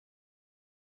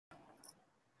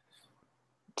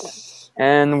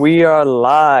And we are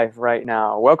live right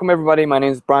now. Welcome everybody. My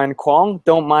name is Brian Kwong.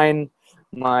 Don't mind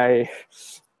my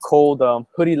cold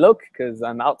hoodie look because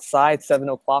I'm outside 7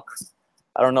 o'clock.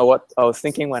 I don't know what I was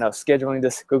thinking when I was scheduling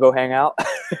this Google Hangout.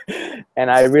 And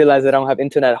I realized that I don't have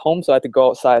internet at home, so I had to go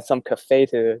outside some cafe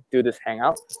to do this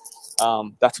Hangout.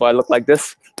 That's why I look like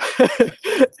this.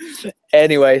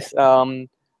 Anyways,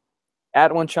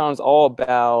 Add1Challenge is all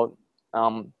about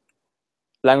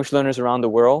language learners around the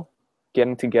world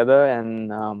getting together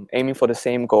and aiming for the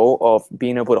same goal of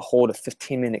being able to hold a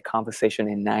 15-minute conversation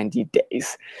in 90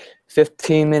 days.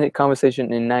 15-minute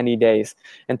conversation in 90 days.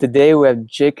 And today we have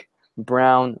Jake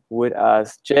Brown with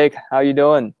us. Jake, how you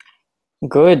doing?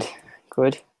 Good.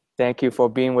 Thank you for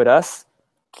being with us.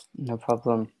 No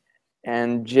problem.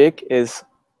 And Jake is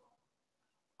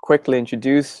quickly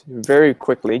introduced, very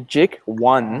quickly. Jake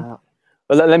won.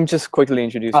 Let me just quickly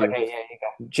introduce you. Okay, yeah, you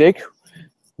go. Jake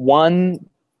won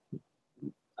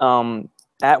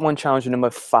Add1Challenge number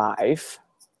 5.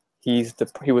 He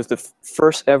was the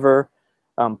first ever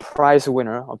prize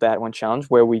winner of the Add1Challenge,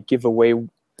 where we give away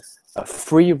a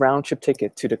free round trip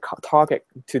ticket to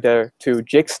to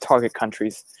Jake's target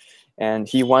countries, and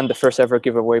he won the first ever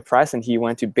giveaway prize. And he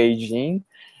went to Beijing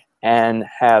and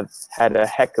have had a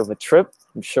heck of a trip.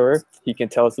 I'm sure he can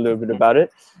tell us a little bit about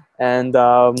it. And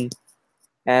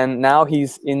now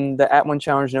he's in the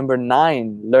Add1Challenge number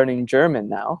 9, learning German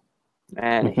now.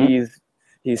 And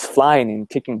he's flying and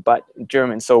kicking butt in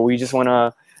German. So we just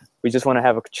wanna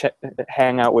have a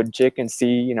hang out with Jake and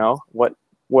see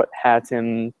what had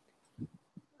him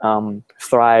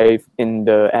thrive in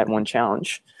the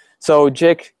Add1Challenge. So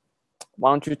Jake,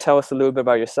 why don't you tell us a little bit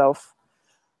about yourself?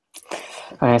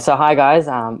 Okay, so hi guys,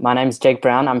 my name's Jake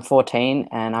Brown. I'm 14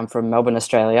 and I'm from Melbourne,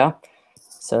 Australia,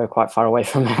 so quite far away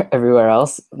from everywhere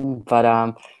else.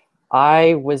 But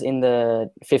I was in the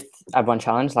 5th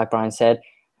Add1Challenge, like Brian said,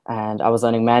 and I was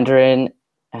learning Mandarin,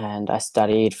 and I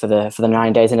studied for the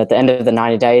 90 days. And at the end of the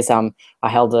 90 days, I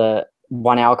held a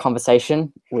 1-hour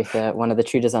conversation with one of the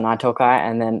tutors on iTalki,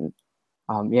 and then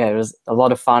it was a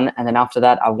lot of fun. And then after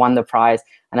that, I won the prize,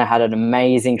 and I had an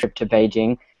amazing trip to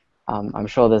Beijing. I'm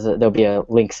sure there'll be a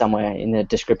link somewhere in the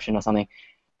description or something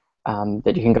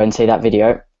that you can go and see that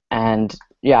video. And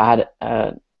yeah, I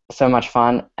had so much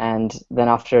fun. And then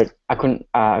after, I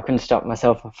couldn't stop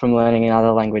myself from learning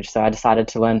another language, so I decided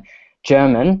to learn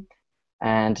German.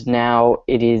 And now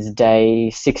it is day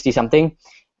 60 something,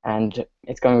 and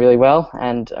it's going really well.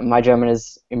 And my German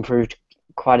has improved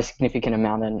quite a significant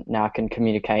amount, and now I can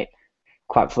communicate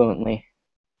quite fluently.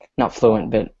 Not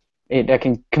fluent, but I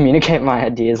can communicate my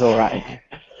ideas all right.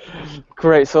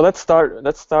 Great. So let's start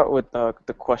with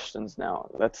the questions now.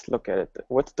 Let's look at it.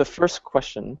 What's the first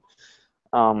question?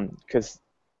 Because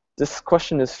this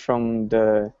question is from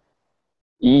the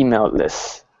email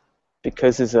list,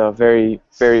 because it's a very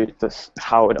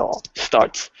how it all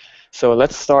starts. So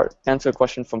let's answer a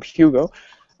question from Hugo.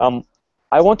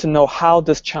 I want to know how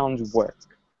this challenge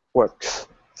works.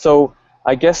 So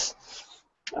I guess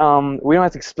we don't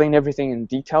have to explain everything in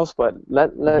details, but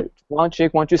why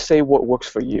don't you say what works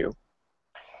for you?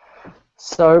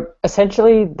 So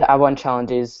essentially, the Add1Challenge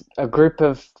is a group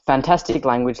of fantastic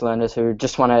language learners who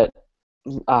just want to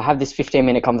have this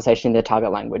 15-minute conversation in their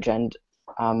target language. And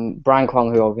Brian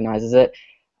Kwong, who organizes it,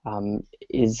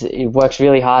 it works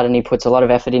really hard, and he puts a lot of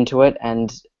effort into it.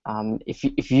 And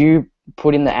if you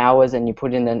put in the hours, and you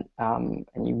put in and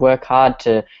you work hard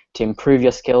to improve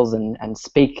your skills and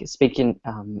speak in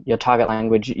your target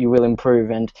language, you will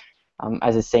improve. And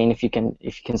as is seen, if you can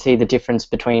see the difference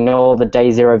between all the day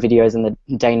 0 videos and the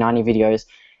day 90 videos,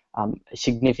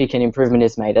 significant improvement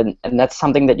is made. And that's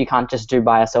something that you can't just do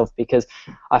by yourself, because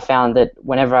I found that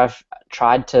whenever I've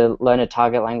tried to learn a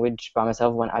target language by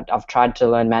myself, when I've tried to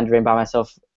learn Mandarin by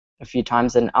myself a few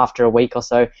times, and after a week or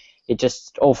so, it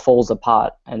just all falls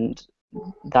apart. And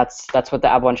that's what the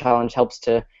Add1Challenge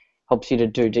helps you to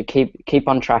do, to keep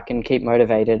on track and keep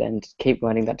motivated and keep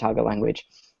learning that target language.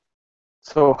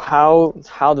 So how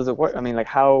does it work? I mean, like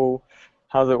how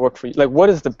does it work for you? Like, what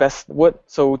is the best?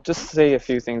 So just say a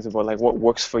few things about like what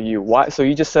works for you. Why? So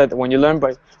you just said that when you learn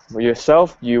by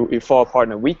yourself, you fall apart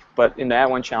in a week, but in the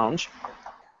Add1Challenge,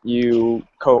 you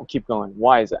keep going.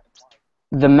 Why is that?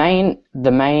 The main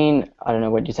I don't know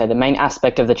what you say. The main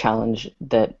aspect of the challenge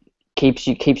that keeps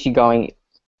you going,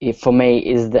 for me,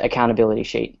 is the accountability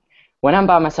sheet. When I'm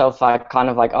by myself, I kind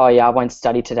of like, oh yeah, I won't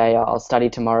study today, or I'll study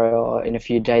tomorrow, or in a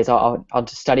few days, I'll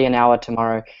just study an hour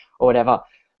tomorrow, or whatever.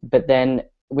 But then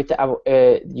with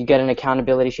the you get an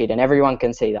accountability sheet, and everyone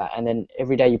can see that. And then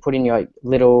every day you put in your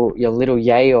little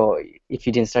yay, or if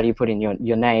you didn't study, you put in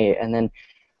your nay. And then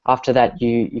after that,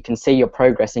 you can see your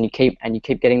progress, and you keep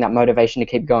getting that motivation to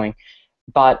keep going.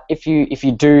 But if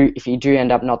you do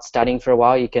end up not studying for a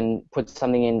while, you can put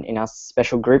something in our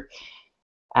special group,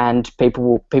 and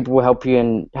people will help you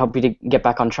and help you to get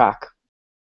back on track.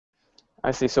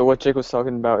 I see. So what Jake was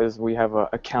talking about is we have a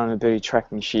accountability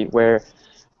tracking sheet where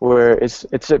it's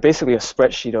basically a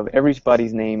spreadsheet of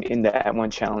everybody's name in the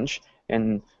Add1Challenge,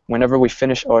 and whenever we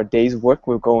finish our day's work,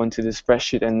 we'll go into the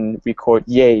spreadsheet and record,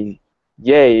 yay,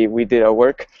 we did our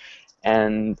work,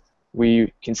 and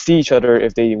we can see each other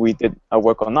if we did our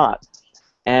work or not.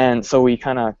 And so we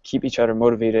kind of keep each other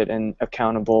motivated and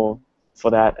accountable for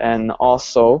that. And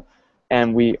also,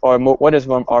 what is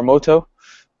our motto?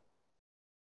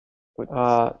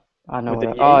 I know With the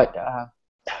what. yay?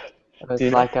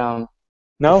 It's like No?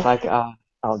 It's like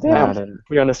Oh no, damn! I don't know.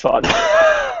 Put you on the spot.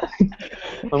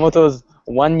 My motto is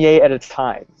one yay at a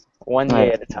time. One Oh, yay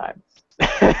yeah. at a time.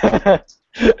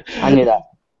 I knew that.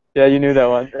 Yeah, you knew that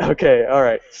one. Okay, all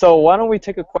right. So why don't we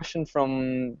take a question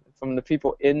from the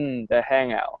people in the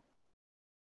Hangout?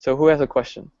 So who has a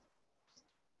question?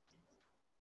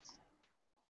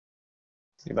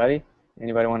 Anybody?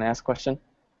 Anybody want to ask a question?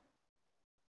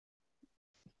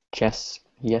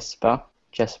 Jesper,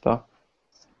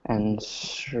 and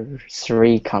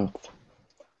Srikanth.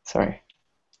 Sorry.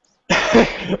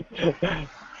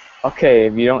 Okay,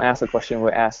 if you don't ask a question,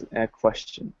 we'll ask a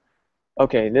question.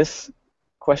 Okay, this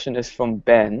question is from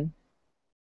Ben.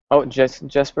 Oh,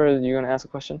 Jesper, are you gonna ask a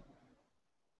question?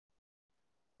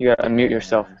 You gotta unmute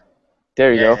yourself.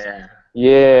 There you go. Yeah.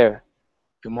 Yeah.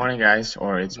 Good morning, guys.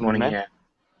 Or it's morning man. here.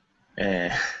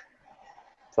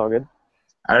 It's all good.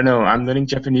 I don't know. I'm learning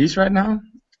Japanese right now,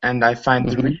 and I find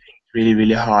the reading really,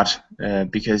 really hard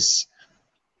because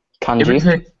Kanji.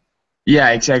 everything. Yeah,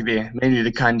 exactly. Mainly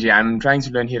the kanji. I'm trying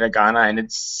to learn hiragana, and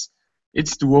it's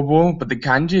doable, but the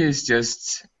kanji is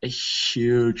just a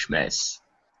huge mess.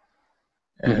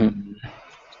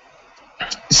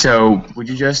 So, would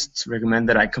you just recommend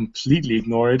that I completely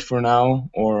ignore it for now,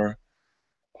 or?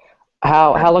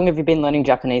 How long have you been learning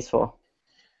Japanese for?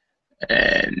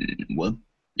 Well,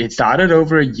 it started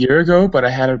over a year ago, but I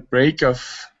had a break of,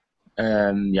 I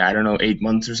don't know, 8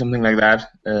 months or something like that.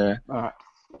 Alright.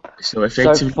 So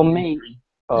effectively. So for me,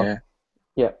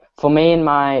 yeah. For me in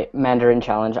my Mandarin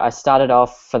challenge, I started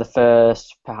off for the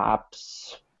first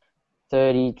perhaps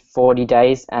 30, 40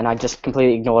 days, and I just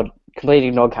completely ignored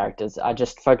characters. I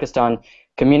just focused on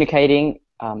communicating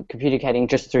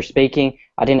just through speaking.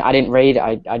 I didn't read.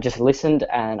 I just listened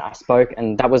and I spoke,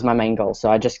 and that was my main goal.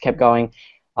 So I just kept going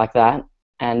like that.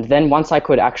 And then once I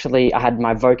had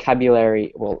my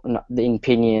vocabulary, well, in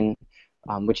pinyin,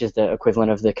 which is the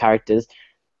equivalent of the characters.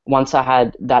 Once I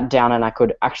had that down and I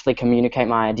could actually communicate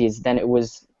my ideas, then it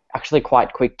was actually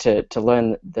quite quick to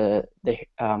learn the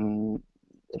Hanzi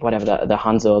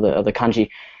or the kanji.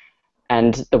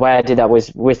 And the way I did that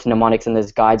was with mnemonics, and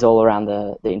there's guides all around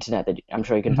the internet that I'm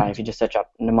sure you can find if you just search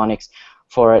up mnemonics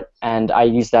for it. And I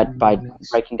use that by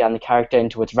breaking down the character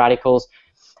into its radicals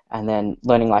and then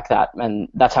learning like that. And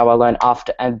that's how I learn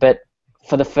after. But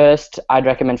I'd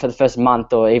recommend for the first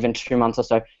month or even 2 months or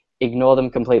so, ignore them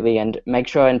completely and make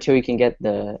sure until you can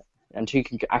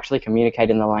actually communicate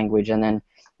in the language. And then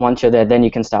once you're there, then you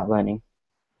can start learning.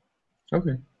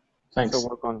 Okay, thanks. So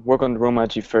work on the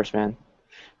Romaji first, man.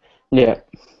 Yeah.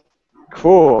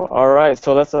 Cool. All right.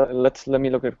 So let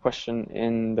me look at a question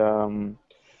in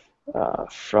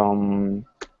from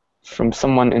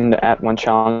someone in the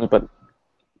Add1Challenge, but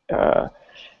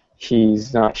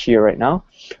he's not here right now.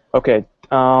 Okay.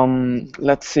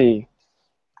 Let's see.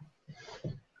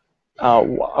 I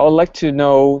would like to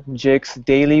know Jake's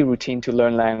daily routine to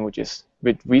learn languages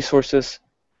with resources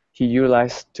he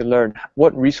utilized to learn.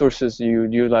 What resources you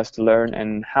utilize to learn,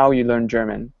 and how you learn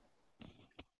German,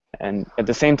 and at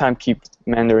the same time keep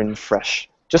Mandarin fresh.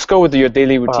 Just go with your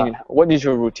daily routine. What is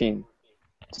your routine?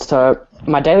 So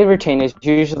my daily routine is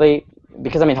usually,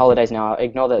 because I'm in holidays now, I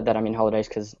ignore that I'm in holidays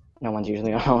because no one's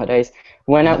usually on holidays.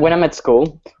 When I'm at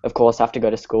school, of course, I have to go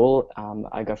to school.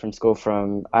 I go from school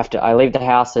I leave the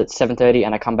house at 7:30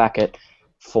 and I come back at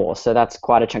 4. So that's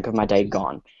quite a chunk of my day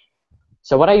gone.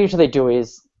 So what I usually do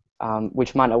is,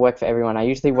 which might not work for everyone, I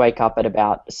usually wake up at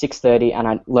about 6:30 and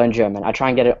I learn German. I try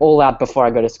and get it all out before I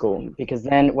go to school, because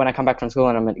then when I come back from school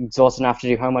and I'm exhausted enough to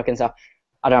do homework and stuff,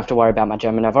 I don't have to worry about my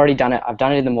German. I've already done it. I've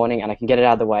done it in the morning and I can get it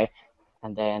out of the way.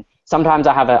 And then sometimes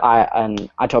I have an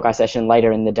iTalk session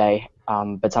later in the day,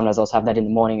 but sometimes I also have that in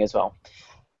the morning as well.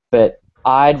 But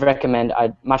I'd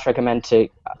much recommend to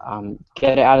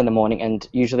get it out in the morning, and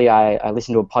usually I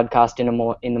listen to a podcast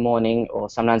in the morning, or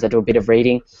sometimes I do a bit of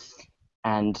reading.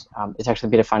 And it's actually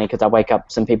a bit of funny because I wake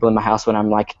up some people in my house when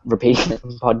I'm like repeating the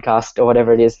podcast or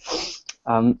whatever it is.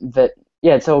 But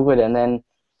yeah, it's all good. And then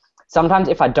sometimes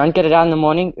if I don't get it out in the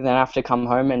morning, then I have to come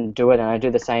home and do it, and I do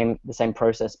the same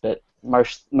process. But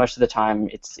most of the time,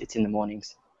 it's in the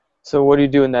mornings. So what do you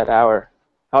do in that hour?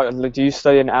 How, like, do you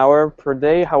study an hour per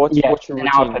day? Yeah, What's your an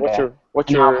hour routine? per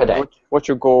day. An hour per day. What's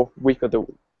your goal week of the?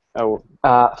 Oh,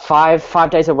 5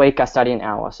 days a week I study an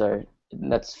hour, so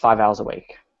that's 5 hours a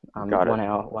week. got it. 1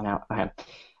 hour, 1 hour. Okay.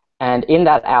 And in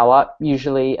that hour,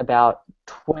 usually about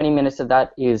 20 minutes of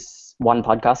that is one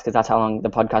podcast, because that's how long the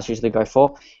podcasts usually go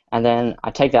for. And then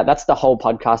I take that. That's the whole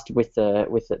podcast with the.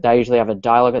 They usually have a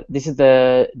dialogue. This is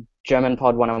the German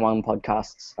Pod 101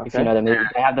 podcasts. Okay. If you know them,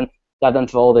 they have them. They have them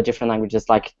for all the different languages,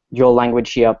 like your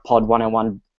language here,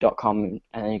 pod101.com,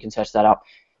 and then you can search that up.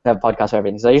 They have podcasts for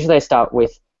everything. So usually they start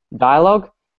with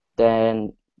dialogue,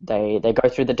 then they go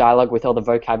through the dialogue with all the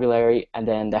vocabulary, and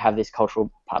then they have this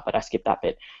cultural part, but I skipped that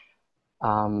bit.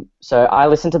 So I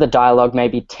listen to the dialogue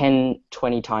maybe 10,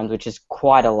 20 times, which is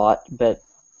quite a lot, but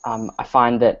I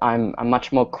find that I'm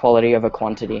much more quality over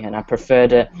quantity, and I prefer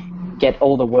to get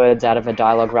all the words out of a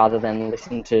dialogue rather than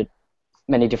listen to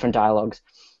many different dialogues.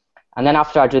 And then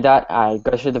after I do that, I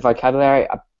go through the vocabulary,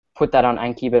 I put that on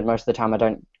Anki, but most of the time I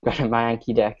don't go to my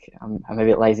Anki deck. I'm a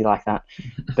bit lazy like that.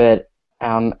 But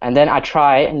and then I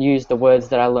try and use the words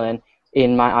that I learn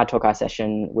in my iTalk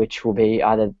session, which will be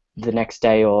either the next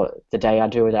day or the day I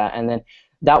do that. And then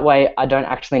that way I don't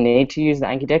actually need to use the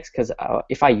Anki decks, because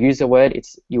if I use a word,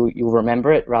 you'll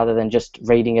remember it rather than just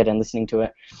reading it and listening to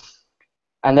it.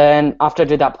 And then after I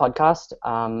do that podcast,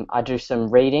 I do some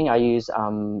reading. I use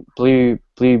Blue,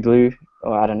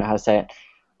 or I don't know how to say it.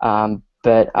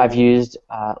 But I've used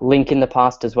Link in the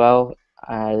past as well,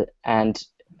 and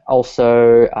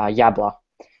also Yabla,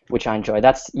 which I enjoy.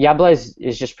 Yabla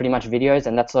is just pretty much videos,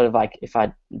 and that's sort of like if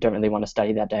I don't really want to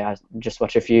study that day, I just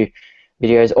watch a few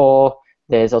videos. Or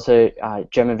there's also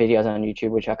German videos on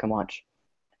YouTube, which I can watch.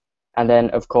 And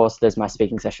then, of course, there's my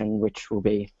speaking session, which will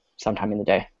be sometime in the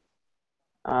day.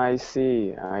 I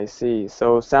see.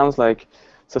 So sounds like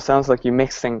you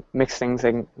mix you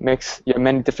have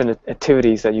many different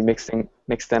activities that you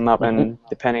mix them up, and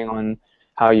depending on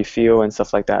how you feel and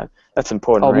stuff like that. That's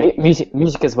important, right?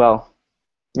 Music as well.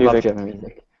 Music. Love German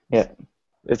music. Yeah.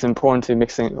 It's important to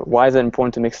mix things. Why is it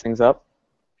important to mix things up?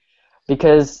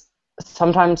 Because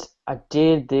sometimes I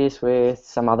did this with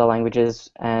some other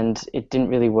languages and it didn't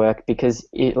really work, because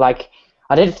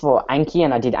I did it for Anki,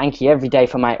 and I did Anki every day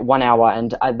for my 1 hour,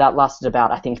 and that lasted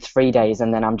about, I think, 3 days,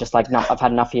 and then I'm just like, no, I've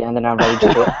had enough here, and then I raged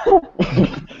it.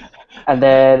 And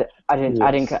then I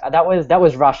didn't. That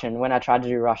was Russian, when I tried to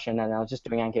do Russian, and I was just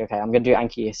doing Anki. Okay, I'm gonna do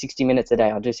Anki 60 minutes a day.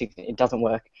 I'll do 60. It doesn't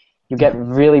work. You get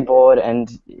really bored, and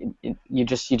you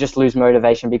just lose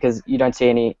motivation because you don't see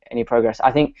any progress.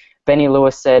 I think Benny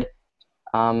Lewis said,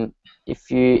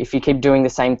 if you keep doing the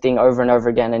same thing over and over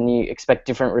again and you expect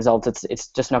different results, it's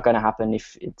just not going to happen.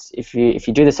 If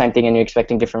you do the same thing and you're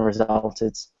expecting different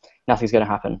results, nothing's going to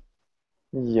happen.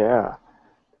 Yeah.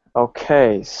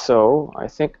 Okay, so I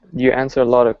think you answered a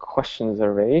lot of questions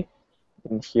already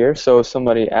in here. So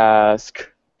somebody asked,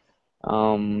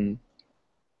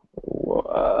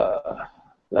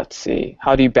 let's see,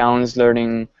 how do you balance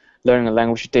learning a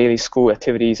language, daily school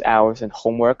activities, hours, and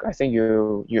homework? I think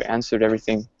you answered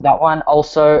everything. That one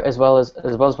also, as well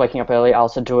as waking up early, I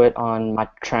also do it on my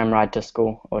tram ride to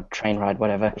school, or train ride,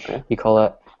 whatever you call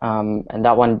it. And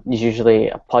that one is usually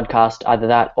a podcast, either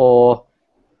that or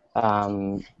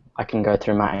I can go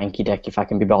through my Anki deck if I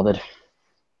can be bothered.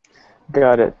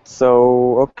 Got it.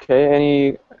 So, okay,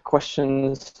 any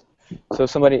questions?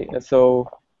 So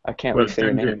I can't really say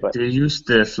your name, but do you use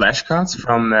the flashcards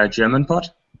from German Pod?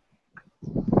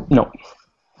 No.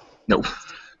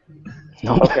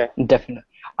 Okay. Definitely.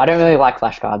 I don't really like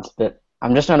flashcards, but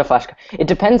I'm just not a flashcard. It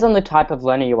depends on the type of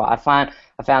learner you are. I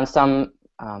found some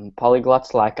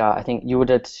polyglots, like I think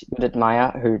Judith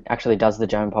Meyer, who actually does the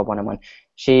German Pod 101.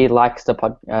 She likes the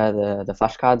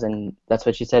flashcards, and that's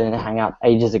what she said in a hangout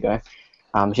ages ago.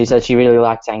 She said she really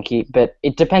likes Anki, but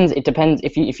it depends.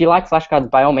 If you like flashcards,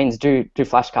 by all means do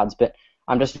flashcards. But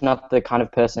I'm just not the kind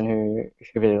of person who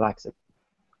really likes it.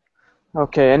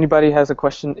 Okay. Anybody has a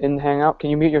question in Hangout? Can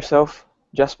you mute yourself,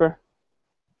 Jesper?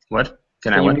 What?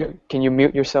 Can you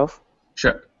mute yourself?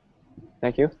 Sure.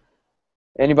 Thank you.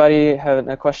 Anybody have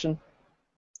a question?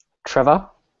 Trevor?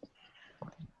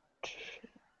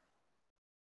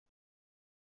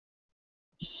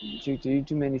 Do you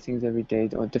do many things every day,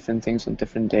 or different things on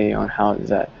different day? On how is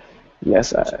that?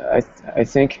 Yes, I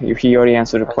think he already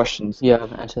answered the questions. Yeah,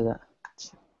 I've answered that.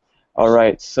 All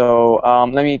right, so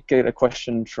let me get a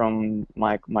question from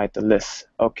the list.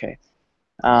 Okay,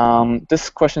 this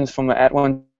question is from an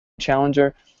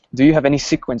Add1Challenger. do you have any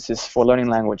sequences for learning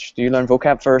language? Do you learn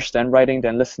vocab first, then writing,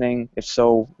 then listening? If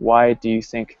so, why do you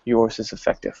think yours is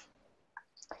effective?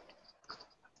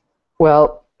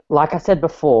 Well, like I said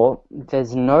before,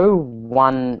 there's no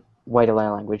one way to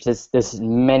learn a language. There's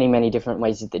many different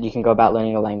ways that you can go about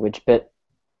learning a language.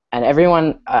 And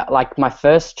everyone, like my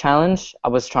first challenge, I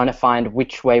was trying to find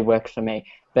which way works for me.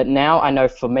 But now I know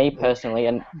for me personally,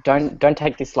 and don't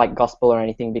take this like gospel or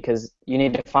anything, because you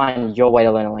need to find your way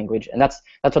to learn a language, and that's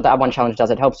what the Add1Challenge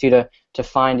does. It helps you to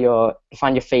find your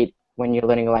feet when you're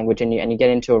learning a language, and you get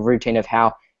into a routine of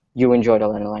how you enjoy to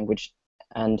learn a language.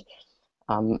 And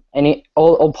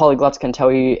all polyglots can tell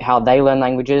you how they learn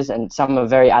languages, and some are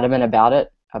very adamant about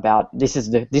it. About this is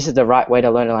the right way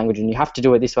to learn a language, and you have to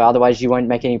do it this way, otherwise you won't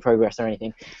make any progress or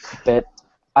anything. But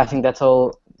I think that's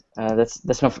all.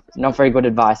 That's not very good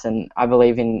advice, and I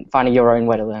believe in finding your own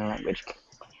way to learn a language.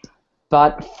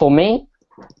 But for me,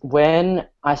 when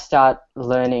I start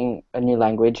learning a new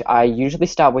language, I usually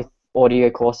start with audio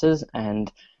courses, and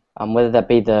whether that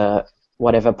be the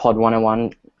whatever Pod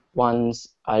 101 ones,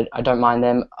 I don't mind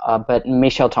them. But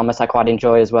Michelle Thomas I quite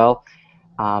enjoy as well.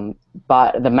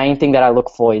 But the main thing that I look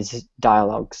for is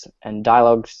dialogues, and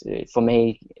dialogues for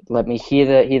me let me hear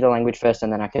the language first,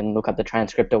 and then I can look up the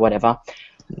transcript or whatever.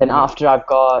 Then after I've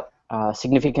got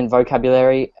significant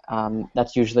vocabulary,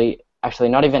 that's usually actually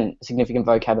not even significant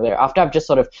vocabulary. After I've just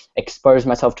sort of exposed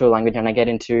myself to a language and I get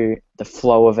into the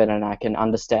flow of it and I can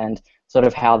understand sort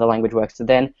of how the language works, so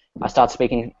then I start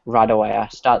speaking right away. I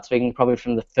start speaking probably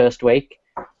from the first week.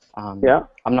 I'm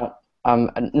not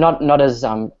as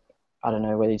I don't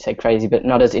know whether you'd say crazy, but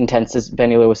not as intense as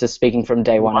Benny Lewis is speaking from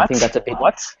day one. What? I think that's a bit...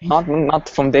 What? Not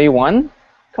from day one?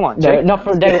 Come on, Jake. No, not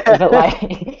from day one, but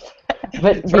like...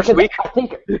 But first week? I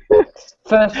think...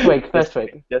 First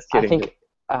week. Just kidding. I think,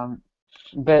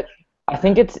 but I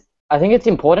think it's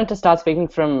important to start speaking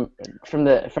from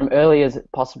early as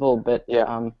possible, but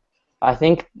yeah. I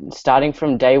think starting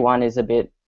from day one is a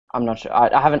bit... I'm not sure.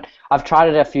 I've tried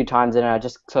it a few times and I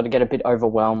just sort of get a bit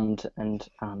overwhelmed, and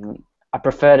I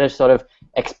prefer to sort of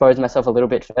expose myself a little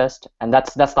bit first, and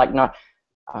that's like not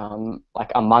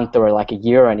like a month or like a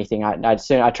year or anything. I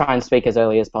try and speak as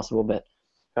early as possible, but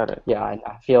got it. Yeah,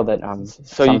 I feel that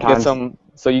so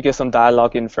you get some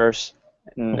dialogue in first,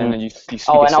 and then you speak.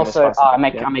 Oh, and also I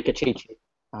make a cheat sheet.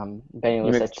 Benny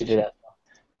Lewis lets you do that.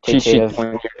 Cheat sheet of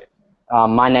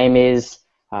my name is.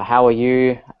 How are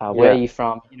you? Where are you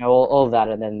from? You know, all of that,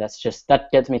 and then that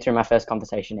gets me through my first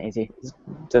conversation easy.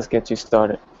 Just get you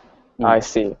started. I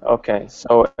see. Okay.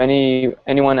 So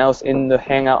anyone else in the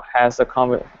Hangout has a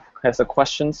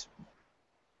questions?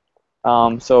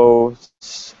 So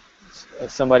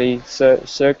somebody,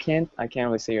 Sir Kent, I can't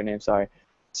really say your name. Sorry.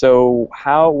 So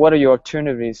what are your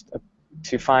alternatives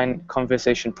to find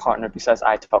conversation partner besides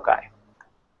iTalki?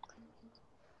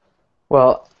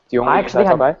 Well, do you want to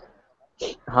iTalki?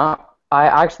 I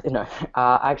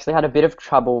actually had a bit of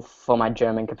trouble for my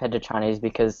German compared to Chinese,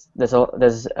 because there's a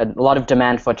lot of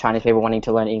demand for Chinese people wanting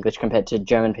to learn English compared to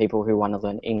German people who want to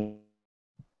learn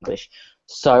English.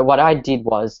 So what I did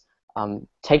was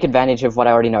take advantage of what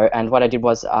I already know, and what I did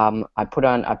was I put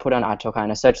on iTalki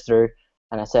and I searched through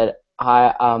and I said,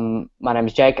 hi, my name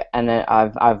is Jake, and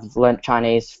I've learned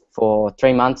Chinese for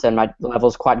 3 months and my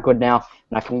level's quite good now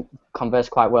and I can converse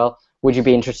quite well. Would you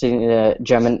be interested in a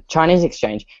German-Chinese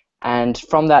exchange? And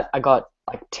from that, I got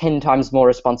like 10 times more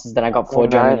responses than I got for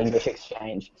German-English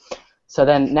exchange. So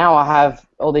then now I have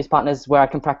all these partners where I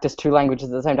can practice 2 languages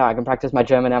at the same time. I can practice my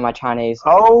German and my Chinese.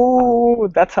 Oh,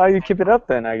 that's how you keep it up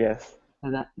then, I guess.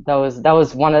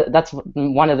 That's one of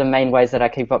the main ways that I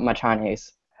keep up my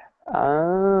Chinese.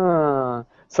 Ah,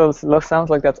 so it sounds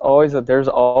like there's always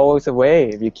a way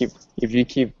if you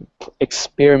keep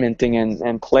experimenting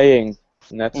and playing.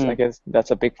 And that's I guess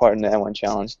that's a big part in the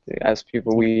Add1Challenge. As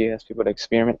people to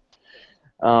experiment,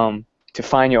 to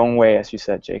find your own way, as you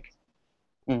said, Jake.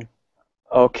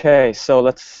 Okay, so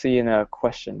let's see in a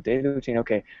question. Daily routine.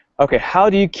 Okay. How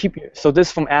do you keep so this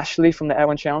is from Ashley from the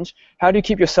Add1Challenge. How do you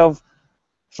keep yourself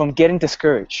from getting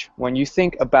discouraged when you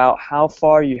think about how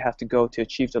far you have to go to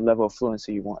achieve the level of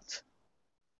fluency you want?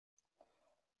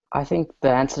 I think the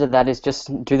answer to that is just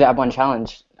do the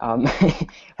Add1Challenge.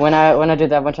 When I do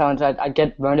the Add1Challenge, I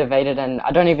get motivated and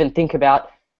I don't even think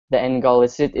about the end goal.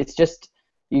 It's just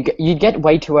you get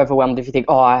way too overwhelmed if you think,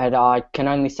 oh, I can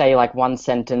only say like 1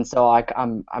 sentence, or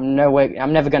I'm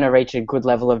never going to reach a good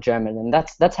level of German, and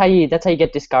that's how you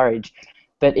get discouraged.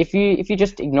 But if you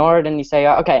just ignore it and you say,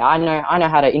 okay, I know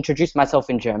how to introduce myself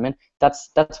in German. That's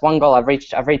 1 goal. I've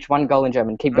reached 1 goal in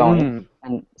German. Keep going,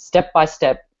 and step by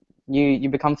step, you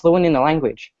become fluent in the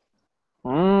language.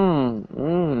 So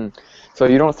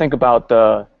you don't think about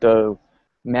the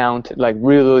mountain, like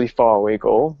really far away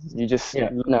goal. You just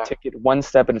No. take it one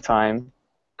step at a time.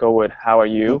 Go with how are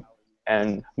you,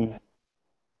 and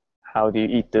how do you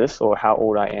eat this, or how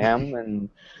old I am, and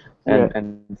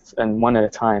one at a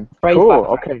time. Phrase by Cool.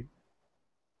 phrase. Okay.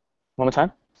 One more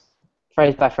time.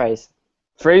 Phrase by phrase.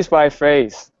 Phrase by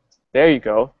phrase. There you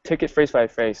go. Take it phrase by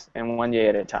phrase, and one day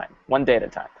at a time. One day at a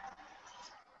time.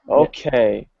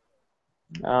 Okay.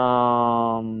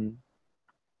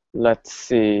 Let's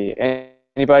see.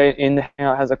 Anybody in the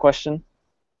hangout has a question?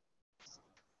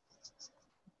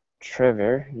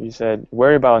 Trevor, you said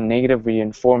worry about negative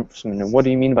reinforcement. What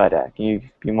do you mean by that? Can you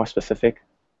be more specific?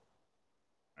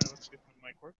 All right, let's see if my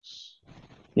mic works.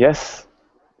 Yes.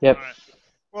 Yep. All right.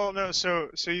 Well, no. So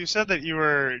you said that you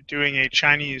were doing a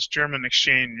Chinese-German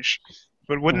exchange,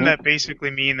 but wouldn't that basically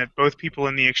mean that both people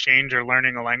in the exchange are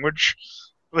learning a language,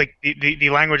 like the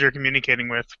language you're communicating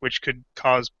with, which could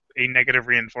cause a negative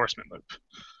reinforcement loop?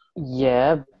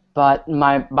 Yeah, but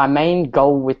my main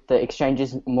goal with the exchange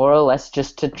is more or less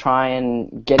just to try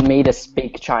and get me to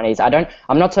speak Chinese. I'm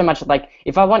not so much like,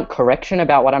 if I want correction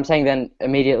about what I'm saying, then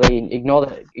immediately ignore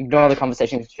the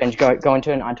conversation exchange, go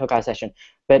into an iTalki session.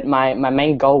 But my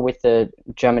main goal with the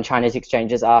German Chinese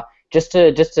exchanges are just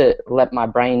to let my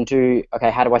brain do,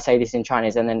 okay, how do I say this in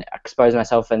Chinese, and then expose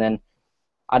myself, and then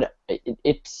and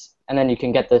then you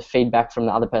can get the feedback from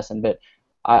the other person. But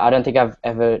I don't think I've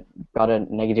ever got a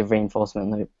negative reinforcement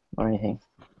loop or anything.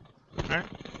 Right.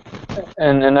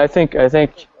 And I think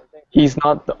he's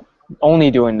not only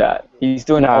doing that. He's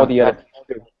doing all the other.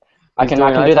 I can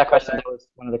do that question. That was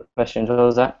one of the questions. What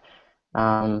was that?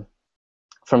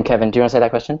 From Kevin. Do you want to say that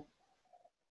question?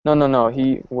 No. No.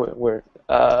 Say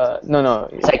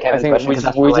Kevin's question, because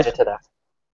that's related to that.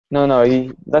 No.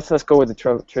 Let's go with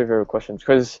the trivia questions,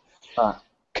 because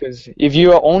if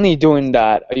you are only doing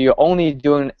that, you're only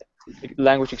doing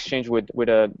language exchange with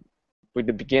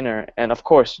the beginner, and of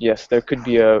course, yes, there could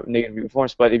be a negative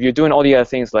reinforcement. But if you're doing all the other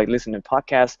things like listening to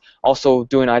podcasts, also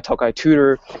doing iTalki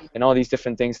Tutor, and all these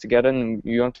different things together, then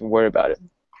you don't have to worry about it.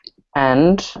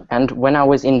 And when I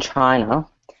was in China,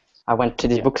 I went to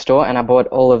this bookstore and I bought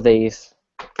all of these.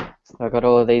 So I got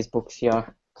all of these books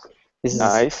here. This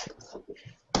nice.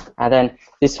 And then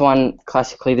this one,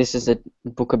 classically, this is a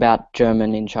book about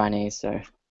German in Chinese. So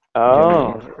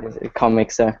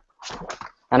comics. So,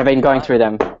 and I've been going through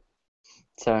them.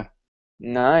 So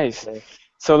nice.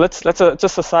 So let's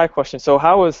just a side question. So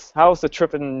how was the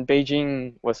trip in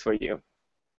Beijing was for you?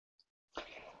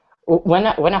 When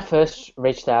I first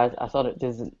reached out, I thought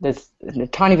there's a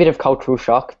tiny bit of cultural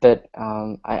shock, but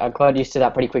I got used to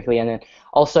that pretty quickly. And then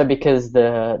also because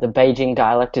the Beijing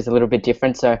dialect is a little bit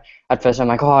different, so at first I'm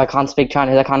like, oh, I can't speak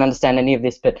Chinese, I can't understand any of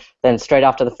this. But then straight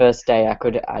after the first day, I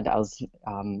was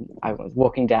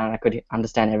walking down, I could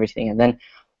understand everything. And then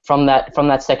from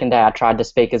that second day, I tried to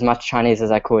speak as much Chinese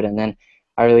as I could, and then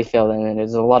I really felt it. And it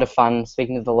was a lot of fun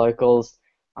speaking to the locals.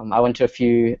 I went to a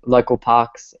few local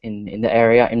parks in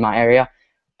my area,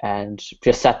 and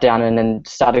just sat down and then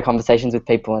started conversations with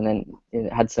people, and then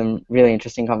had some really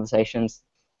interesting conversations,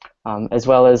 as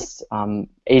well as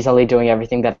easily doing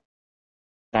everything that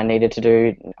I needed to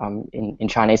do in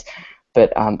Chinese.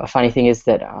 But a funny thing is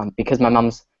that because my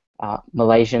mum's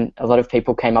Malaysian, a lot of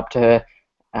people came up to her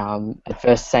at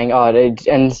first saying, oh,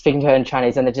 and speaking to her in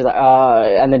Chinese, and then she's like, oh,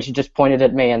 and then she just pointed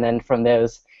at me, and then from there it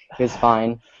was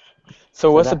fine. So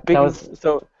what's the biggest?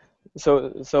 So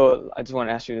I just want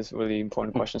to ask you this really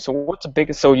important question. So what's the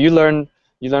biggest? So you learned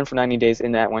for 90 days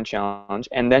in that Add1Challenge,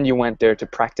 and then you went there to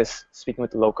practice speaking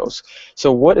with the locals.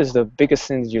 So what is the biggest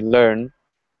things you learn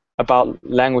about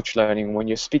language learning when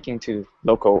you're speaking to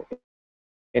local?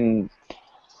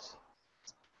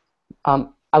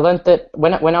 I learned that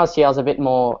when I was here, I was a bit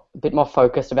more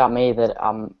focused about me, that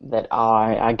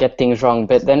I get things wrong.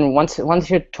 But then once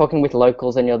you're talking with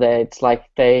locals and you're there, it's like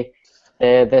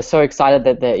they're so excited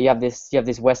that you have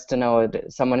this Westerner or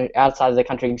someone outside of the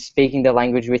country speaking the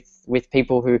language with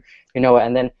people who know it.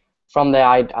 And then from there,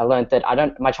 I learned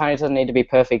that my Chinese doesn't need to be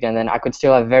perfect, and then I could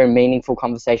still have very meaningful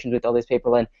conversations with all these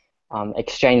people and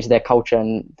exchange their culture.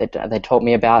 And they taught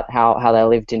me about how they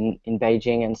lived in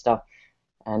Beijing and stuff.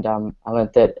 And I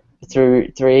learned that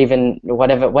through even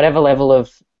whatever level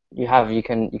of you have, you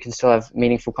can still have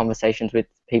meaningful conversations with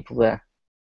people there.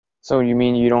 So you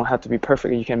mean you don't have to be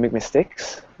perfect? You can make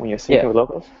mistakes when you're speaking with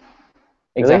locals?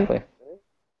 Exactly. Really?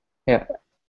 Yeah.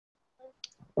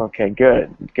 Okay,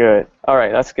 good. All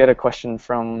right, let's get a question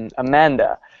from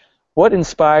Amanda. What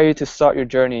inspired you to start your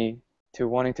journey to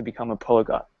wanting to become a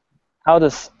polyglot? How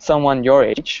does someone your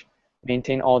age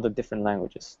maintain all the different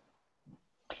languages?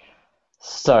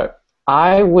 So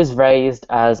I was raised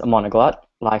as a monoglot,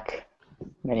 like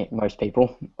most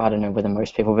people. I don't know whether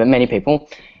most people, but many people.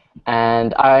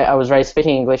 And I was raised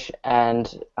speaking English, and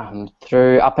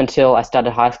through up until I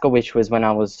started high school, which was when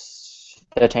I was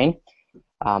 13,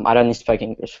 I'd only spoke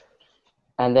English.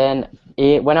 And then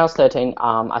when I was 13,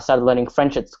 I started learning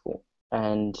French at school.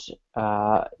 And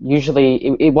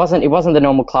usually it wasn't the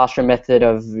normal classroom method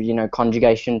of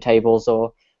conjugation tables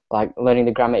or like learning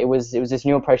the grammar. It was this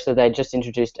new approach that they just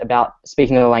introduced about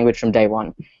speaking the language from day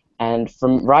one. And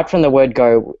right from the word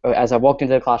go, as I walked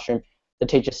into the classroom, the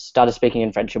teacher started speaking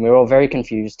in French, and we were all very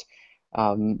confused.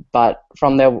 But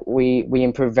from there, we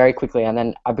improved very quickly, and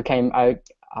then I became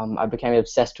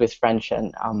obsessed with French,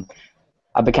 and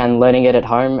I began learning it at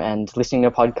home and listening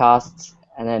to podcasts.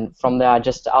 And then from there, I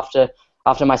just after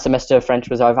my semester of French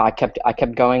was over, I kept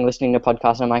going, listening to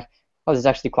podcasts, and I'm like, oh, this is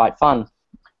actually quite fun.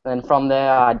 And then from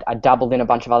there, I dabbled in a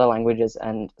bunch of other languages,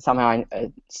 and somehow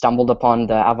I stumbled upon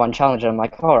the Add1Challenge, and I'm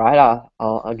like, all right,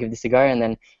 I'll give this a go. And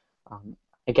then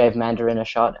I gave Mandarin a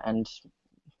shot, and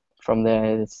from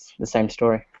there, it's the same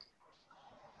story.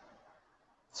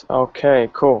 Okay,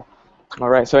 cool. All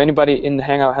right, so anybody in the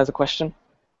Hangout has a question?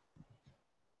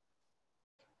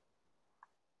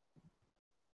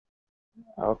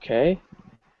 Okay.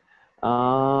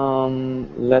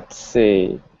 Let's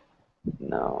see.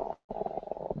 No.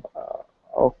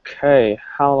 Okay.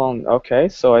 How long? Okay.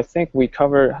 So I think we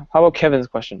covered. How about Kevin's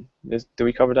question? Do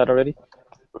we cover that already?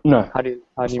 No. How do you?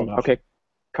 Okay.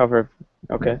 Cover.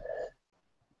 Okay.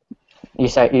 You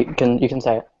can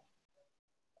say it.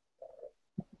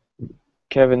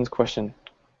 Kevin's question.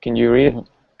 Can you read it?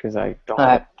 Because I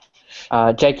don't.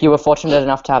 Jake, you were fortunate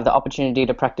enough to have the opportunity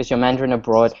to practice your Mandarin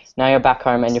abroad. Now you're back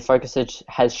home and your focus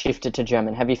has shifted to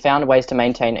German. Have you found ways to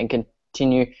maintain and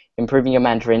continue improving your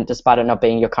Mandarin despite it not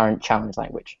being your current challenge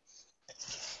language?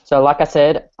 So, like I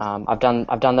said, I've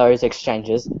done those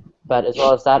exchanges, but as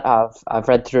well as that,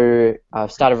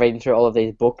 I've started reading through all of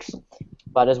these books.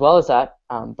 But as well as that,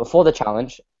 before the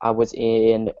challenge, I was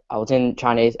in a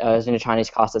Chinese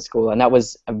class at school, and that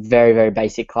was a very, very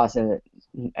basic class, and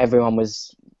everyone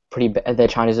was their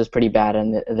Chinese was pretty bad,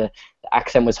 and the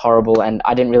accent was horrible, and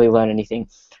I didn't really learn anything.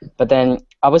 But then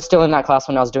I was still in that class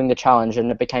when I was doing the challenge,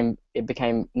 and it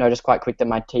became noticed quite quick that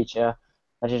my teacher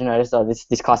noticed, oh,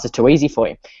 this class is too easy for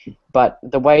you. But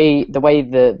the way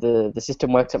the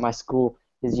system works at my school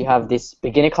is you have this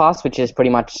beginner class, which is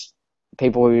pretty much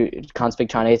people who can't speak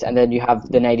Chinese, and then you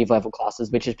have the native level classes,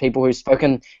 which is people who've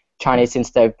spoken Chinese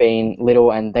since they've been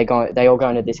little, and they all go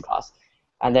into this class.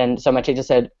 And then so my teacher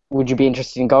said, would you be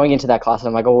interested in going into that class? And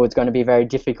I'm like, oh, it's going to be very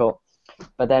difficult.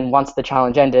 But then once the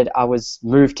challenge ended, I was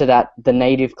moved to the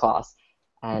native class,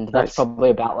 and that's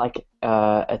probably about like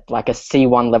a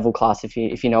C1 level class if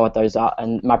you know what those are.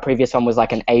 And my previous one was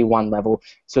like an A1 level,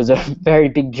 so it was a very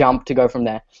big jump to go from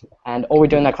there. And all we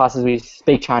do in that class is we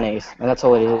speak Chinese, and that's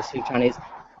all it is, speak Chinese.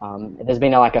 There's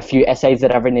been like a few essays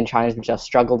that I've written in Chinese which I've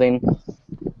struggled in,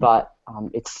 but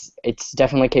it's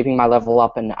definitely keeping my level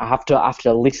up, and I have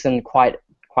to listen quite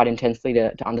intensely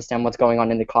to understand what's going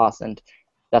on in the class, and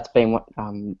that's been what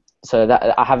so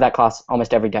that I have that class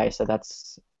almost every day, so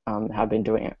that's how I've been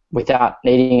doing it without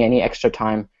needing any extra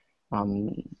time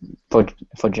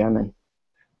for German.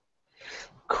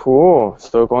 Cool.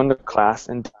 So going to class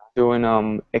and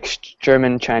doing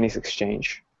German-Chinese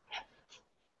exchange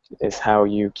is how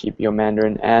you keep your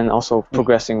Mandarin and also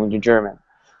progressing with your German.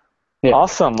 Yeah.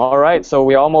 Awesome. All right.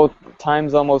 So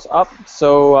time's almost up.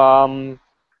 So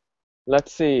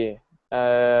let's see.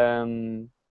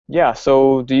 Yeah.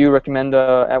 So do you recommend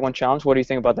the Add1Challenge? What do you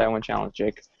think about the Add1Challenge,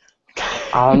 Jake?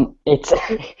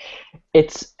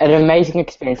 It's an amazing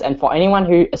experience, and for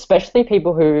anyone especially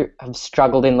people who have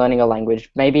struggled in learning a language,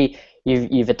 maybe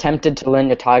you've attempted to learn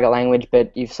your target language,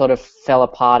 but you've sort of fell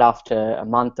apart after a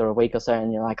month or a week or so,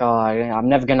 and you're like, oh, I'm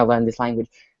never going to learn this language.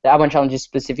 The Add1Challenge is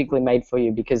specifically made for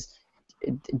you, because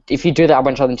if you do the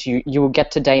Add1Challenge, you will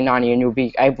get to day 90 and you'll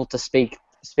be able to speak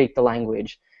the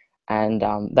language, and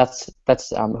that's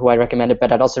who I recommend it.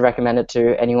 But I'd also recommend it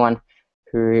to anyone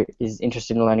who is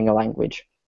interested in learning a language.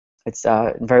 It's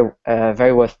a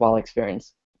very worthwhile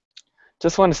experience.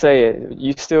 Just want to say,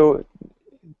 the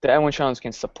Add1Challenge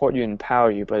can support you and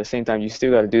empower you, but at the same time, you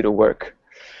still got to do the work.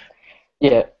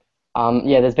 Yeah.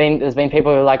 There's been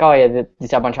people who are like, oh yeah,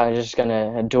 this Add1Challenge is just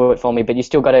gonna do it for me, but you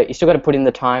still got to put in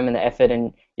the time and the effort,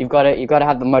 and you've got to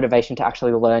have the motivation to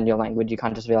actually learn your language. You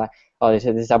can't just be like, oh, this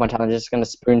Add1Challenge is just gonna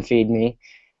spoon feed me.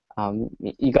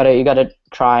 You got to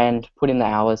try and put in the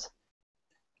hours.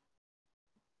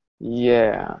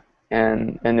 Yeah,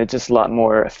 and it's just a lot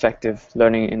more effective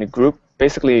learning in a group.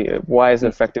 Basically, why is it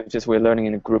effective? Just we're learning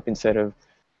in a group instead of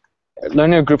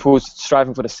learning in a group who's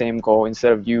striving for the same goal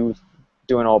instead of you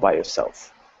doing all by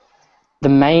yourself. the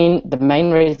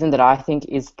main reason that I think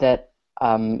is that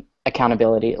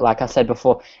accountability. Like I said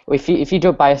before, if you do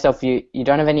it by yourself, you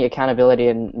don't have any accountability,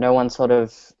 and no one sort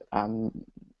of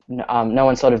no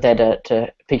one's sort of there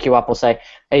to pick you up or say,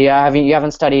 hey, you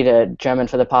haven't studied German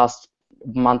for the past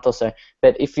month or so.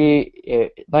 But if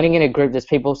learning in a group, there's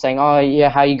people saying, oh yeah,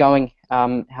 how are you going?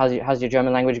 How's your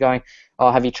German language going?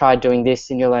 Or have you tried doing this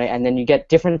in your learning? And then you get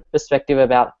different perspectives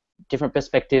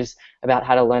about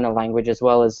how to learn a language, as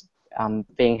well as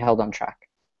being held on track.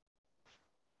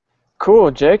 Cool,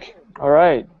 Jake. All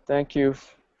right. Thank you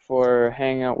for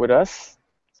hanging out with us.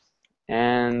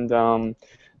 And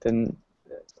then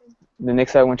the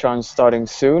next Add1Challenge is starting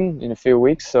soon, in a few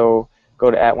weeks. So go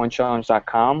to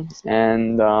add1challenge.com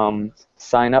and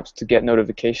sign up to get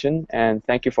notification. And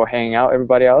thank you for hanging out,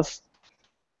 everybody else.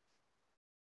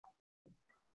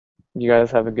 You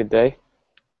guys have a good day.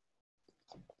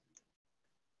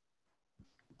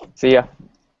 See ya.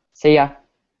 See ya.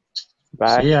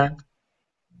 Bye. See ya.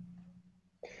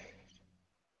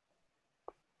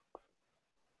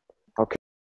 Okay.